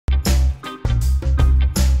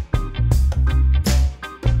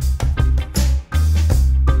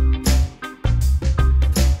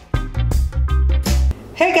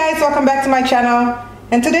welcome back to my channel.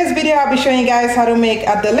 In today's video I'll be showing you guys how to make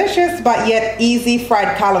a delicious but yet easy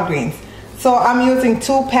fried collard greens. So I'm using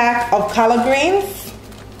 2 packs of collard greens,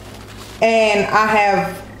 and I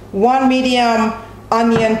have 1 medium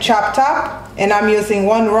onion chopped up, and I'm using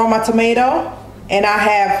 1 Roma tomato, and I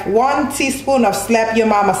have 1 teaspoon of Slap Your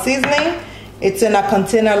Mama seasoning. It's in a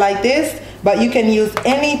container like this, but you can use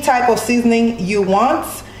any type of seasoning you want.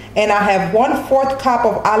 And I have 1/4 cup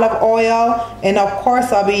of olive oil, and of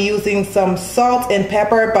course I'll be using some salt and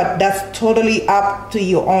pepper, but that's totally up to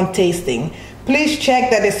your own tasting. Please check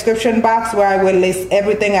the description box where I will list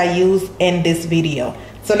everything I use in this video.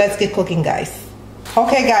 So let's get cooking, guys.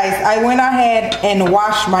 Okay guys, I went ahead and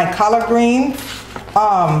washed my collard greens.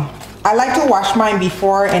 I like to wash mine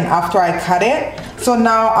before and after I cut it. So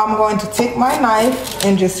now I'm going to take my knife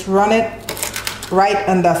and just run it right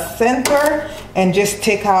in the center and just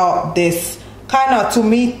take out this kind of, to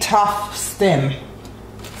me, tough stem.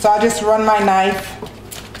 So I just run my knife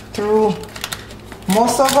through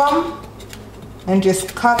most of them and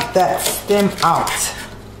just cut that stem out.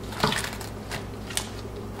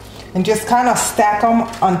 And just kind of stack them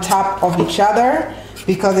on top of each other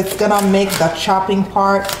because it's gonna make the chopping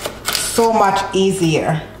part so much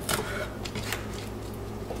easier.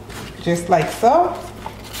 Just like so.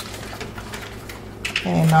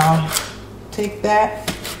 And I'll take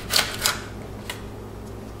that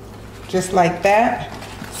just like that.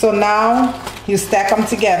 So now you stack them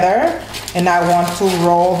together, and I want to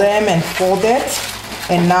roll them and fold it,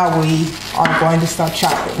 and now we are going to start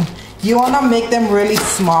chopping. You want to make them really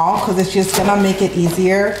small because it's just gonna make it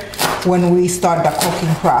easier when we start the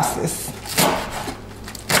cooking process.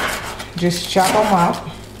 Just chop them up.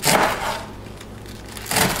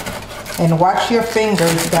 And watch your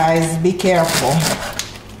fingers, guys, be careful.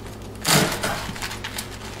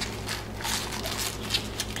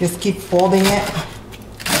 Just keep folding it.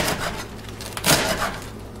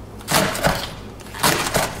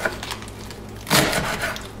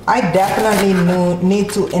 I definitely need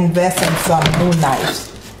to invest in some new knives.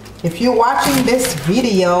 If you're watching this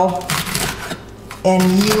video and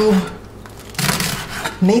you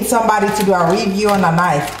need somebody to do a review on a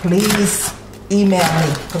knife, please email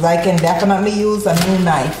me because I can definitely use a new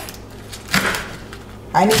knife.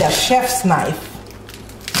 I need a chef's knife.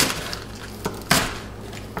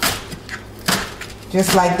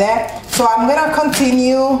 Just like that. So I'm gonna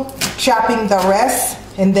continue chopping the rest,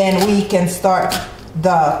 and then we can start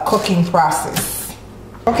the cooking process.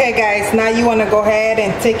 Okay guys, now you want to go ahead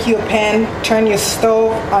and take your pan, turn your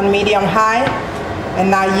stove on medium high, and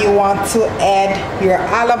now you want to add your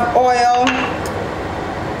olive oil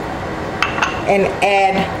and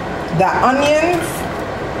add the onions.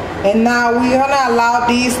 And now we're gonna allow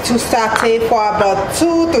these to saute for about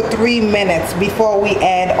 2 to 3 minutes before we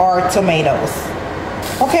add our tomatoes.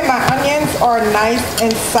 Okay, my onions are nice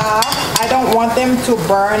and soft. I don't want them to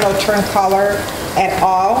burn or turn color at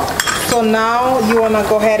all. So now you want to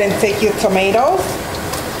go ahead and take your tomatoes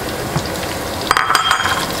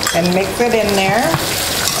and mix it in there.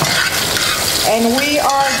 And we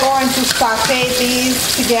are going to saute these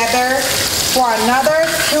together for another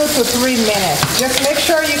 2 to 3 minutes. Just make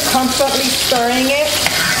sure you're constantly stirring it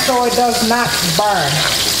so it does not burn.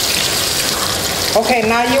 Okay,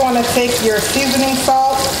 now you want to take your seasoning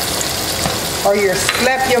salt or your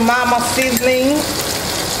Slap Your Mama seasoning,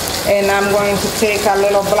 and I'm going to take a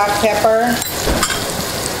little black pepper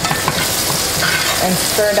and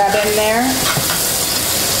stir that in there.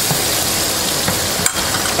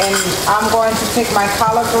 And I'm going to take my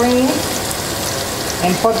collard greens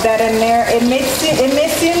and put that in there. It may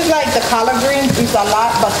seem like the collard greens is a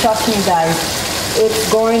lot, but trust me guys,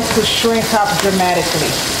 it's going to shrink up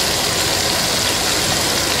dramatically.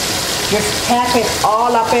 Just pack it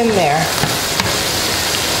all up in there.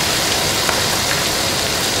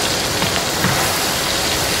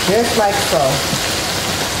 Just like so.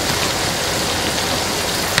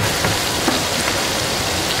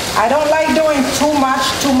 I don't like doing too much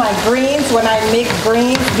to my greens when I make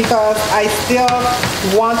greens because I still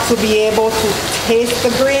want to be able to taste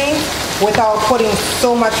the greens without putting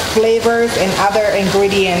so much flavors and other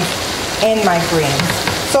ingredients in my greens.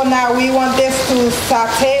 So now we want this to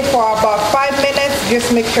saute for about 5 minutes.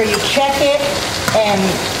 Just make sure you check it and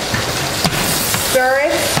stir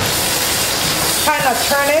it. Kind of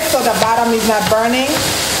turn it so the bottom is not burning,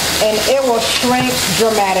 and it will shrink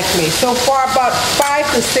dramatically. So for about 5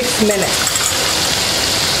 to 6 minutes.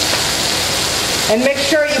 And make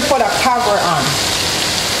sure you put a cover on.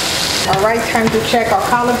 All right, time to check our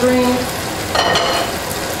collard greens.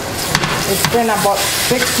 It's been about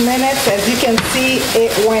 6 minutes. As you can see,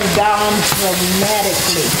 it went down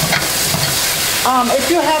dramatically. If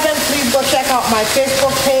you haven't, please go check out my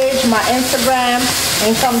Facebook page, my Instagram,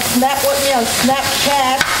 and come snap with me on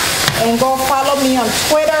Snapchat, and go follow me on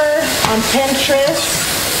Twitter, on Pinterest.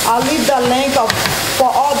 I'll leave the link for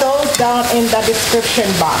all those down in the description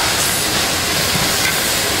box.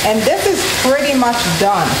 And this is pretty much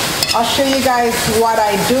done. I'll show you guys what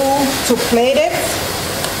I do to plate it.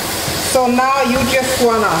 So now you just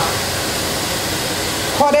wanna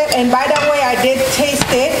put it, and by the way, I did taste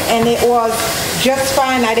it and it was just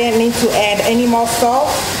fine. I didn't need to add any more salt.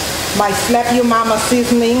 My Slap You Mama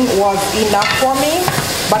seasoning was enough for me.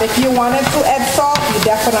 But if you wanted to add salt, you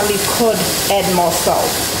definitely could add more salt.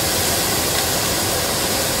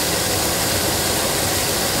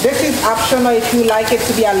 This is optional if you like it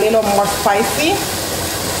to be a little more spicy.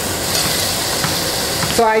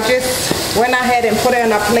 So I just went ahead and put it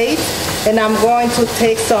on a plate, and I'm going to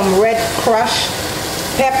take some red crushed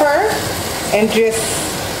pepper and just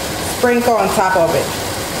sprinkle on top of it.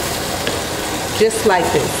 Just like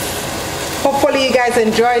this. Hopefully you guys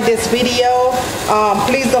enjoyed this video.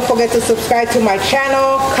 Please don't forget to subscribe to my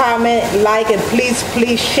channel, comment, like, and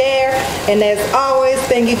please share. And as always,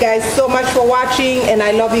 thank you guys so much for watching, and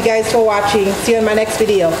I love you guys for watching. See you in my next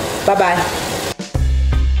video. Bye bye.